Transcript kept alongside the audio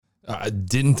I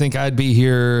didn't think I'd be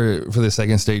here for the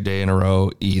second straight day in a row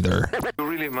either. You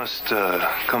really must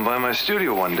come by my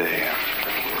studio one day.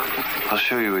 I'll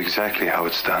show you exactly how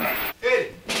it's done.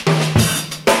 Hey.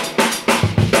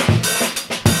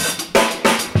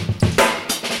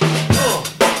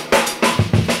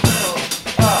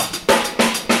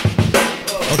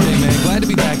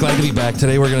 Glad to be back.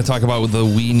 Today we're going to talk about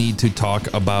We Need to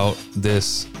Talk About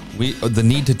This. The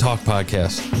Need to Talk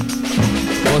podcast.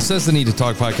 Well, it says the Need to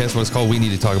Talk podcast, but it's called We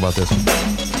Need to Talk About This.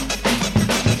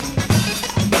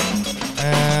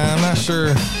 I'm not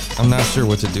sure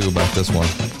what to do about this one.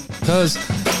 Because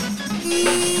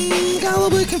got a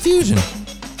little bit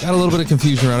of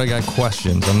confusion. Around. I got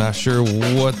questions. I'm not sure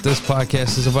what this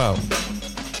podcast is about.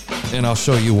 And I'll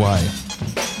show you why.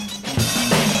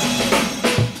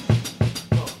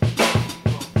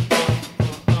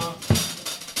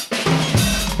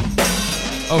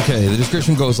 Okay, the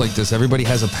description goes like this. Everybody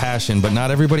has a passion, but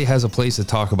not everybody has a place to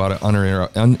talk about it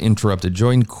uninterrupted.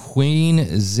 Join Queen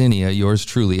Zinnia, yours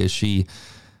truly, as she,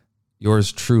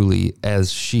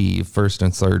 first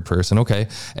and third person, okay,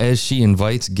 as she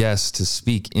invites guests to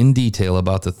speak in detail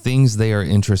about the things they are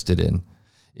interested in.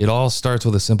 It all starts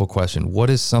with a simple question. What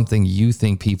is something you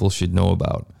think people should know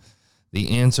about?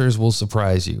 The answers will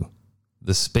surprise you.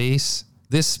 This space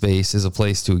is a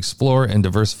place to explore and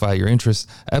diversify your interests.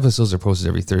 Episodes are posted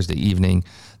every Thursday evening.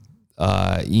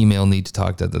 Email need to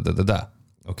talk.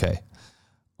 Okay.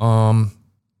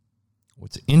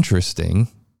 What's interesting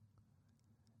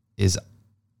is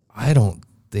I don't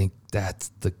think that's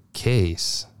the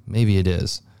case. Maybe it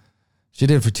is. She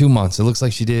did it for 2 months. It looks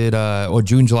like she did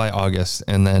June, July, August,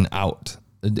 and then out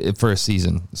for a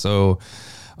season. So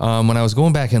when I was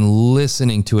going back and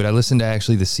listening to it, I listened to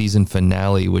actually the season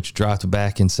finale, which dropped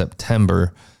back in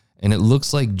September, and it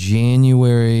looks like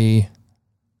January.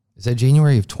 Is that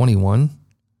January of 21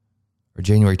 or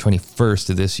January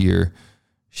 21st of this year?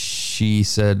 She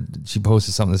said she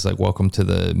posted something that's like, "Welcome to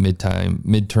the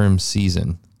midterm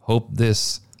season. Hope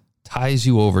this ties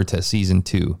you over to season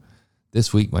 2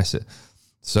 this week."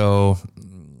 So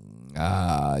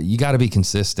you got to be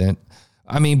consistent.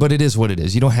 I mean, but it is what it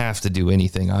is. You don't have to do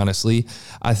anything, honestly.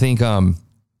 I think the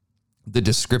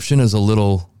description is a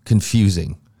little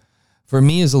confusing. For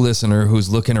me as a listener who's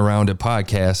looking around at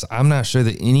podcasts, I'm not sure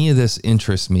that any of this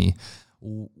interests me.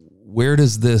 Where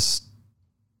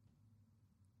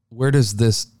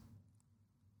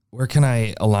can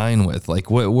I align with?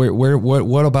 Like,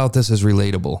 what about this is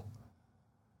relatable?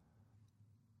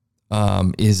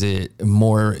 Is it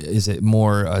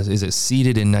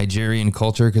seated in Nigerian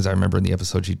culture? Because I remember in the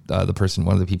episode, one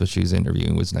of the people she was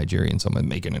interviewing was Nigerian, so I'm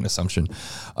making an assumption.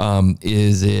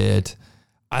 Is it,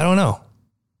 I don't know.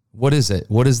 What is it?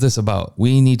 What is this about?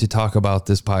 We need to talk about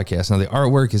this podcast. Now, the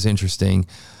artwork is interesting.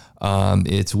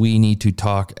 It's We Need to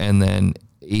Talk and then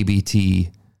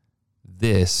ABT,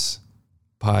 this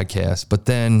podcast. But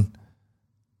then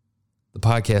the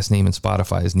podcast name in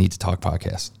Spotify is Need to Talk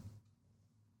Podcast.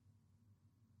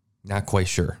 Not quite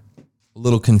sure. A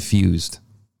little confused.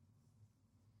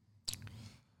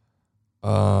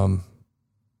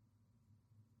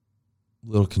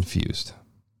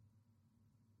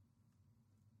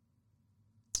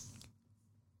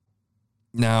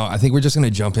 Now, I think we're just going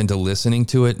to jump into listening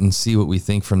to it and see what we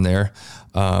think from there.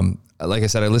 Like I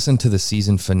said, I listened to the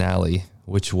season finale,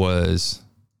 which was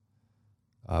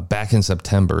back in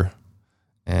September,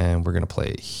 and we're going to play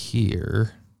it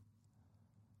here.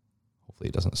 Hopefully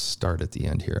it doesn't start at the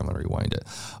end here. I'm going to rewind it.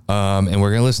 And we're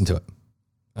going to listen to it.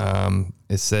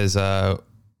 It says,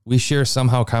 we share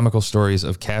somehow comical stories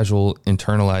of casual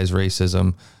internalized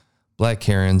racism, Black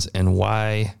Karens, and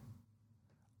why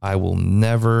I will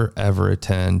never, ever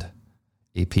attend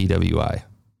a PWI.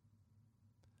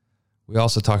 We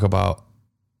also talk about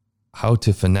how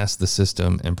to finesse the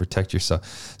system and protect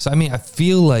yourself. So, I mean, I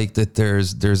feel like that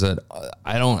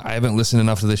I haven't listened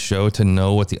enough to this show to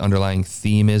know what the underlying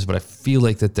theme is, but I feel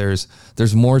like that there's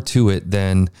more to it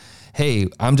than, hey,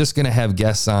 I'm just going to have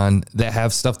guests on that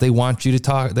have stuff they want you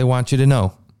to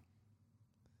know.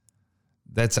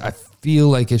 I feel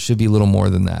like it should be a little more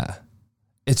than that.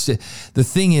 It's the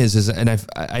thing is, and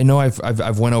I know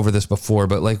I've went over this before,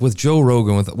 but like with Joe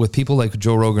Rogan, with people like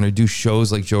Joe Rogan who do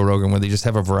shows like Joe Rogan, where they just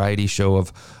have a variety show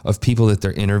of people that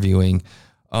they're interviewing.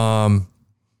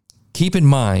 Keep in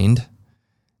mind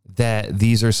that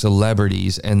these are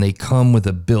celebrities and they come with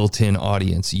a built-in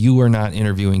audience. You are not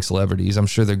interviewing celebrities. I'm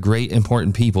sure they're great,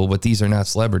 important people, but these are not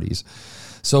celebrities.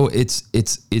 So it's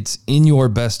in your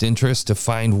best interest to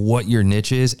find what your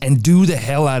niche is and do the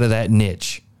hell out of that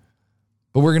niche.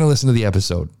 But we're going to listen to the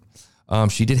episode.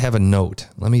 She did have a note.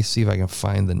 Let me see if I can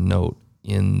find the note.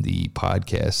 in the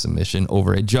podcast submission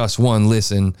over at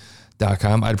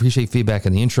justonelisten.com. I'd appreciate feedback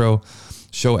on the intro,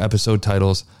 show episode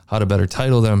titles, how to better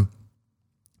title them,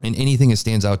 and anything that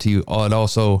stands out to you. I'd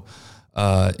also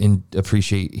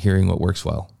appreciate hearing what works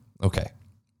well. Okay.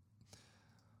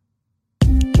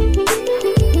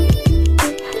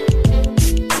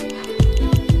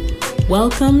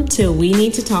 Welcome to We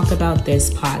Need to Talk About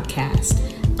This podcast.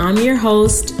 I'm your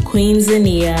host, Queen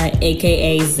Zania,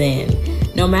 aka Zen.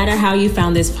 No matter how you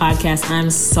found this podcast, I'm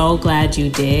so glad you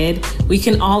did. We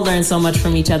can all learn so much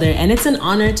from each other, and it's an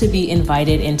honor to be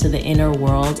invited into the inner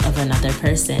world of another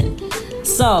person.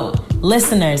 So,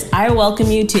 listeners, I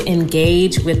welcome you to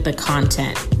engage with the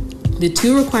content. The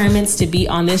 2 requirements to be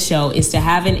on this show is to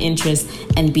have an interest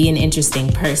and be an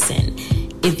interesting person.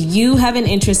 If you have an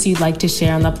interest you'd like to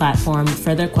share on the platform,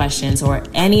 further questions, or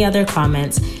any other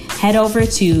comments, head over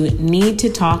to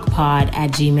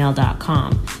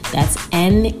needtotalkpod@gmail.com. That's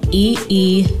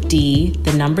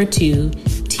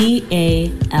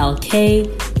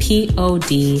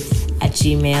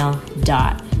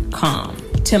NEED2TALKPOD@gmail.com.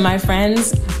 To my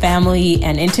friends, family,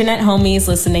 and internet homies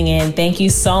listening in, thank you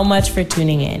so much for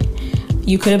tuning in.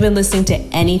 You could have been listening to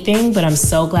anything, but I'm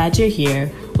so glad you're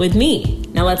here with me.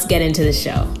 Now let's get into the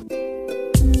show.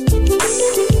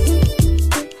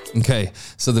 Okay,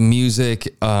 so the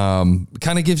music kind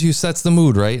of sets the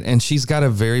mood, right? And she's got a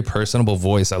very personable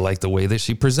voice. I like the way that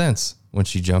she presents when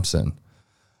she jumps in.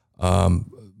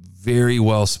 Very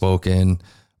well spoken,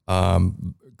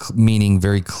 meaning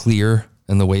very clear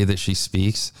in the way that she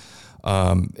speaks.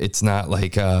 It's not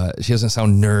like she doesn't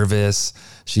sound nervous.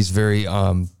 She's very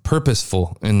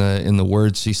purposeful in the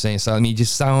words she's saying. So I mean, it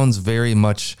just sounds very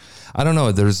much. I don't know.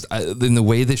 In the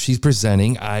way that she's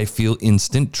presenting, I feel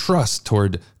instant trust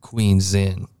toward Queen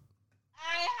Zen.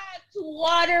 I had to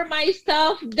water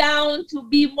myself down to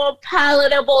be more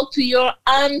palatable to your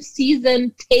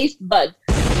unseasoned taste buds.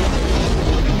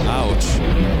 Ouch.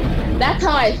 That's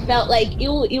how I felt. Like it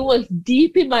was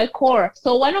deep in my core.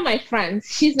 So one of my friends,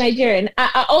 she's Nigerian.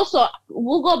 I also,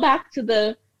 we'll go back to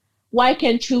the why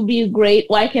can't you be great?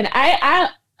 Why can't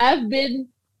I've been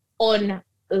on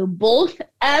both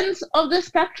ends of the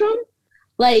spectrum,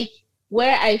 like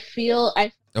where I feel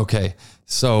Okay,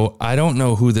 so I don't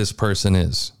know who this person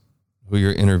is, who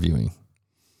you're interviewing.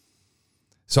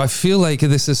 So I feel like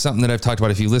this is something that I've talked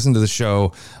about. If you listen to the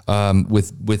show,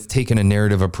 with taking a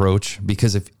narrative approach,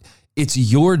 because if it's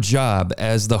your job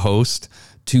as the host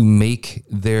to make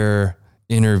their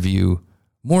interview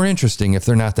more interesting, if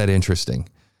they're not that interesting.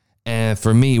 And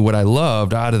for me, what I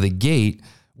loved out of the gate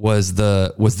was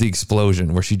the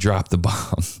explosion where she dropped the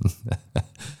bomb.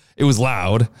 It was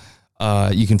loud.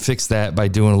 You can fix that by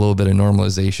doing a little bit of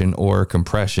normalization or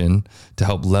compression to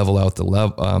help level out the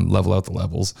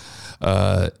levels.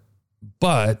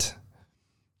 But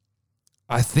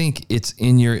I think it's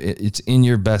in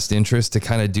your best interest to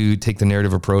kind of take the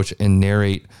narrative approach and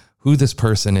narrate who this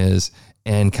person is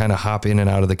and kind of hop in and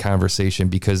out of the conversation,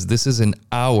 because this is an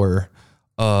hour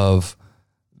of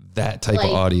that type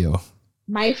of audio.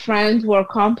 My friends were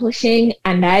accomplishing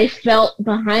and I felt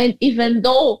behind, even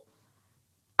though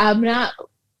I'm not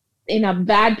in a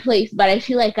bad place, but I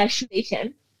feel like I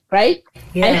should, right?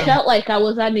 Yeah. I felt like I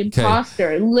was an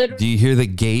imposter. Literally. Do you hear the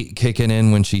gate kicking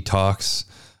in when she talks?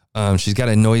 She's got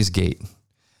a noise gate,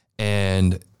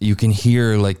 and you can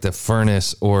hear like the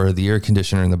furnace or the air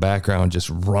conditioner in the background just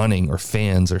running, or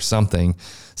fans or something,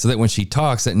 so that when she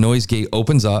talks, that noise gate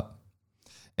opens up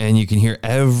and you can hear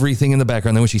everything in the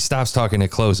background. Then when she stops talking, it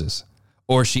closes.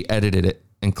 Or she edited it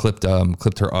and clipped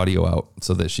her audio out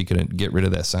so that she couldn't get rid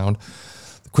of that sound.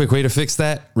 The quick way to fix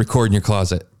that: record in your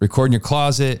closet.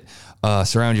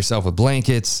 Surround yourself with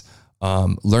blankets.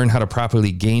 Learn how to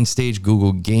properly gain stage.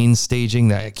 Google gain staging.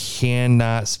 That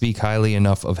cannot speak highly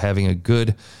enough of having a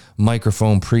good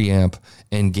microphone preamp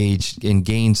engaged in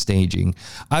gain staging.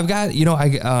 I've got,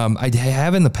 I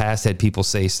have in the past had people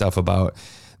say stuff about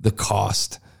the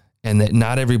cost and that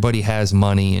not everybody has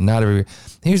money, and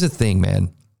here's the thing,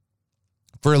 man.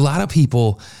 For a lot of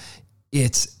people,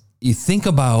 you think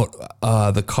about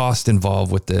the cost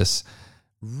involved with this.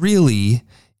 Really,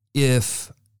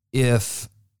 if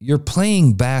you're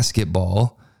playing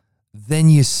basketball, then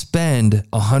you spend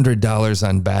 $100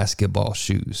 on basketball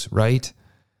shoes, right?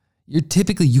 You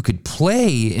could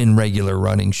play in regular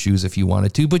running shoes if you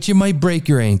wanted to, but you might break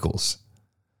your ankles.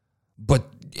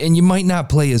 And you might not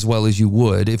play as well as you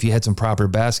would if you had some proper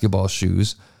basketball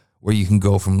shoes where you can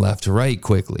go from left to right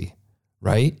quickly,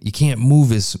 right? You can't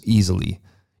move as easily.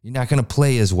 You're not going to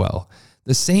play as well.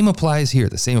 The same applies here.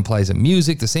 The same applies in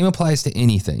music. The same applies to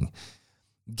anything.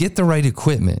 Get the right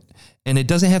equipment. And it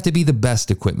doesn't have to be the best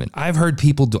equipment. I've heard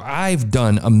people do, I've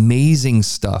done amazing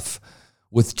stuff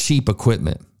with cheap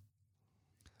equipment.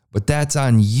 But that's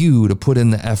on you to put in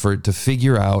the effort to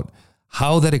figure out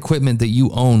how that equipment that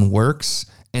you own works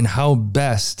and how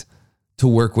best to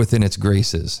work within its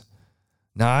graces.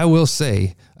 Now, I will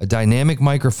say a dynamic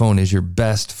microphone is your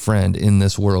best friend in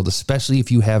this world, especially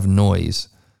if you have noise.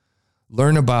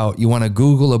 You want to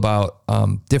Google about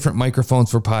different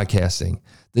microphones for podcasting.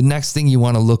 The next thing you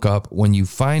want to look up when you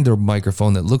find a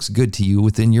microphone that looks good to you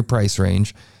within your price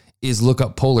range is look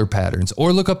up polar patterns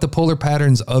or look up the polar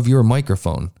patterns of your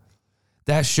microphone.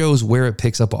 That shows where it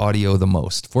picks up audio the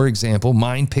most. For example,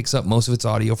 mine picks up most of its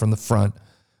audio from the front,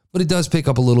 but it does pick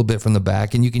up a little bit from the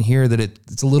back, and you can hear that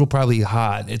it's a little probably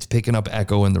hot. It's picking up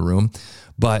echo in the room,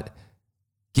 but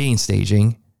gain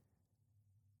staging,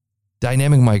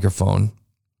 dynamic microphone,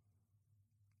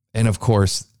 and of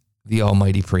course, the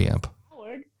almighty preamp.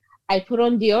 I put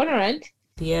on deodorant.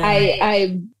 Yeah.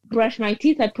 I brush my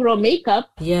teeth. I put on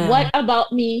makeup. Yeah. What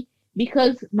about me?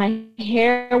 Because my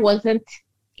hair wasn't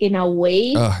in a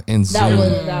way And that Zoom.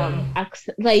 was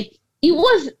like it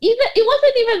wasn't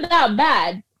even that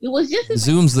bad. It was just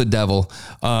Zoom's the devil.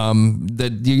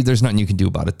 There's nothing you can do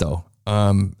about it though.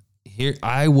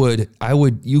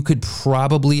 You could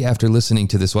probably, after listening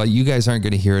to this, well, you guys aren't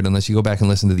going to hear it unless you go back and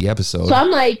listen to the episode. So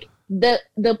I'm like,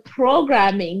 the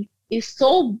programming is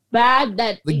so bad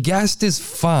that the guest is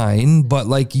fine, but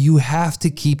like you have to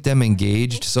keep them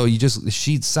engaged. So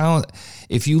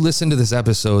if you listen to this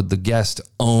episode, the guest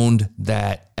owned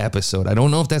that episode. I don't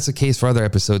know if that's the case for other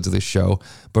episodes of this show,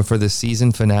 but for the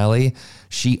season finale,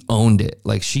 she owned it.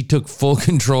 Like she took full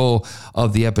control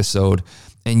of the episode,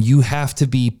 and you have to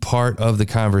be part of the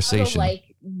conversation. Like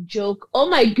joke, oh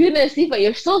my goodness, Eva,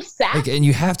 you're so sad. And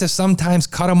you have to sometimes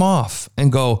cut them off and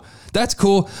go, that's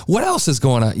cool. What else is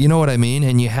going on? You know what I mean?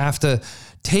 And you have to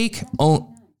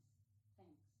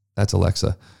that's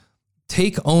Alexa.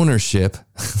 Take ownership.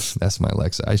 That's my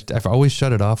Alexa. I've always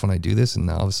shut it off when I do this, and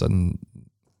now all of a sudden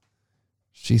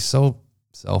she's so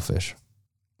selfish.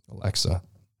 Alexa,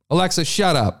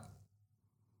 shut up.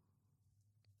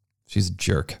 She's a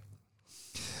jerk.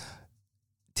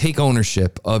 Take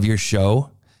ownership of your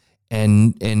show.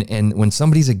 And when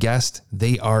somebody's a guest,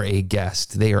 they are a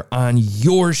guest. They are on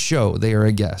your show. They are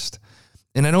a guest.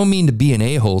 And I don't mean to be an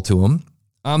a-hole to them.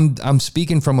 I'm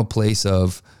speaking from a place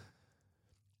of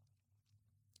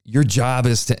your job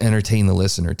is to entertain the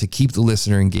listener, to keep the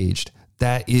listener engaged.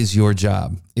 That is your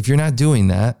job. If you're not doing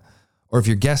that, or if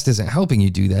your guest isn't helping you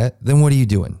do that, then what are you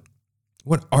doing?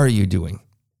 What are you doing?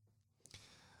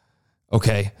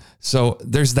 Okay, so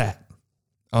there's that.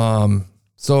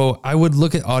 So I would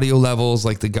look at audio levels,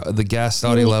 like the guest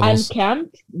audio levels.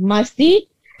 Unkempt, musty.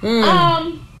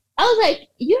 I was like,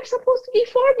 you're supposed to be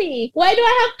for me. Why do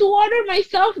I have to water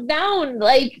myself down?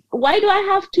 Like, why do I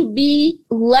have to be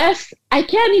less? I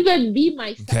can't even be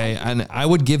myself. Okay, and I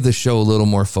would give the show a little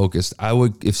more focused.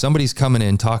 If somebody's coming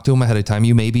in, talk to them ahead of time.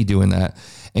 You may be doing that,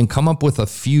 and come up with a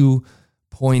few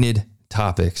pointed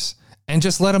topics, and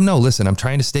just let them know. Listen, I'm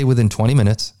trying to stay within 20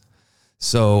 minutes.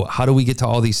 So how do we get to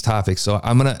all these topics? So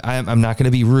I'm not going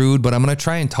to be rude, but I'm going to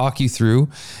try and talk you through.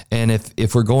 And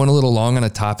if we're going a little long on a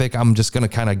topic, I'm just going to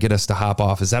kind of get us to hop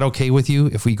off. Is that okay with you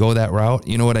if we go that route?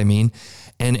 You know what I mean?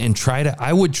 And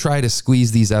I would try to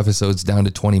squeeze these episodes down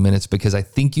to 20 minutes, because I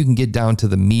think you can get down to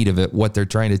the meat of it, what they're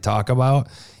trying to talk about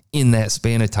in that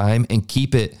span of time, and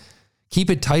keep it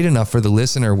tight enough for the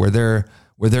listener where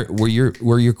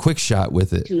you're quick shot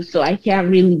with it. So I can't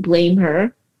really blame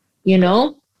her,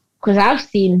 because I've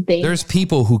seen things. There's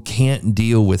people who can't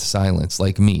deal with silence,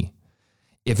 like me.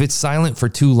 If it's silent for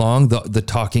too long, the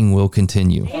talking will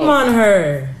continue. Shame on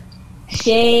her.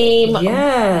 Shame.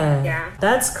 Yeah.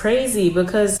 That's crazy,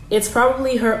 because it's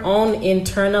probably her own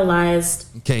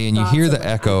internalized. Okay, and you hear the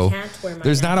echo.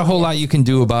 There's not a whole lot you can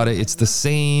do about it. It's the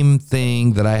same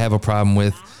thing that I have a problem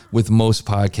with most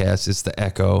podcasts. It's the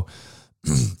echo.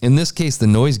 In this case, the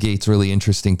noise gate's a really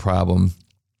interesting problem.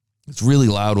 It's really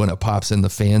loud when it pops in the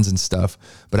fans and stuff,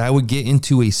 but I would get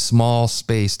into a small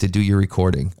space to do your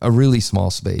recording, a really small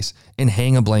space, and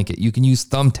hang a blanket. You can use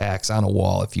thumbtacks on a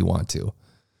wall if you want to.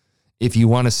 If you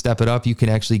want to step it up, you can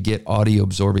actually get audio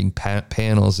absorbing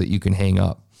panels that you can hang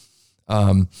up.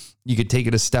 You could take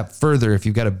it a step further if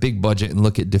you've got a big budget and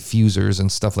look at diffusers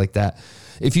and stuff like that.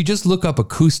 If you just look up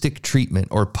acoustic treatment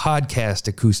or podcast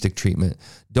acoustic treatment,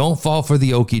 don't fall for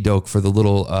the okie doke for the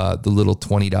little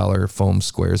 $20 foam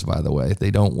squares, by the way. They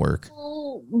don't work.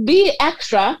 Be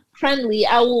extra friendly.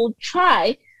 I will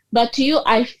try, but to you,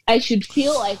 I should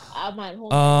feel like I'm at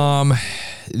home.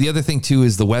 The other thing too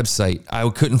is the website. I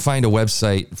couldn't find a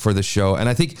website for the show, and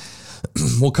I think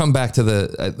we'll come back to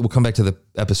the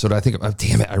episode. I think,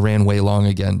 damn it, I ran way long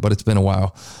again, but it's been a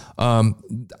while. I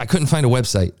couldn't find a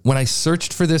website. When I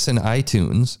searched for this in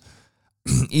iTunes,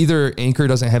 either Anchor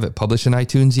doesn't have it published in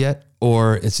iTunes yet,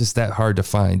 or it's just that hard to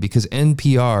find, because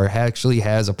NPR actually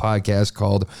has a podcast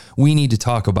called We Need to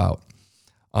Talk About.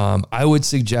 I would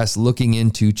suggest looking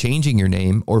into changing your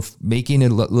name or making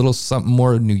it a little something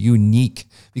more unique,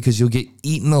 because you'll get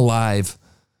eaten alive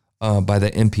by the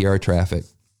NPR traffic.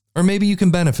 Or maybe you can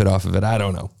benefit off of it. I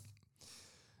don't know.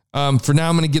 For now,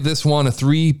 I'm going to give this one a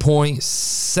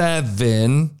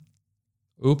 3.7.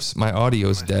 Oops, my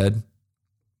audio's dead.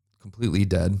 Completely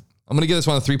dead. I'm going to give this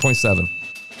one a 3.7.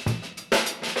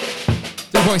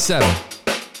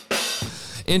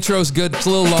 3.7. Intro's good. It's a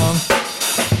little long.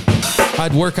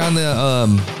 I'd work on the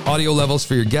audio levels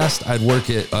for your guest. I'd work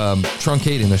at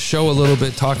truncating the show a little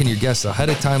bit, talking to your guests ahead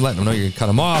of time, letting them know you're going to cut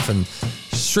them off, and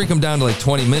shrink them down to like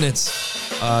 20 minutes.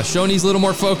 Show needs a little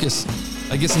more focus.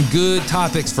 I get some good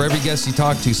topics for every guest you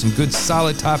talk to, some good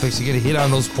solid topics. You got to hit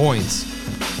on those points.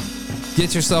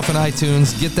 Get yourself an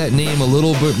iTunes, get that name a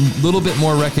little bit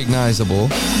more recognizable.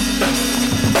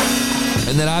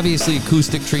 And then obviously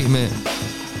acoustic treatment,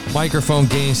 microphone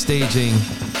gain, staging,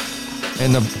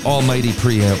 and the almighty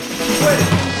preamp.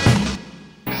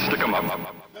 Stick 'em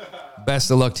up.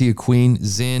 Best of luck to you, Queen.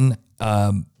 Zin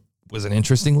was an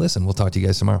interesting listen. We'll talk to you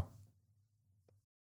guys tomorrow.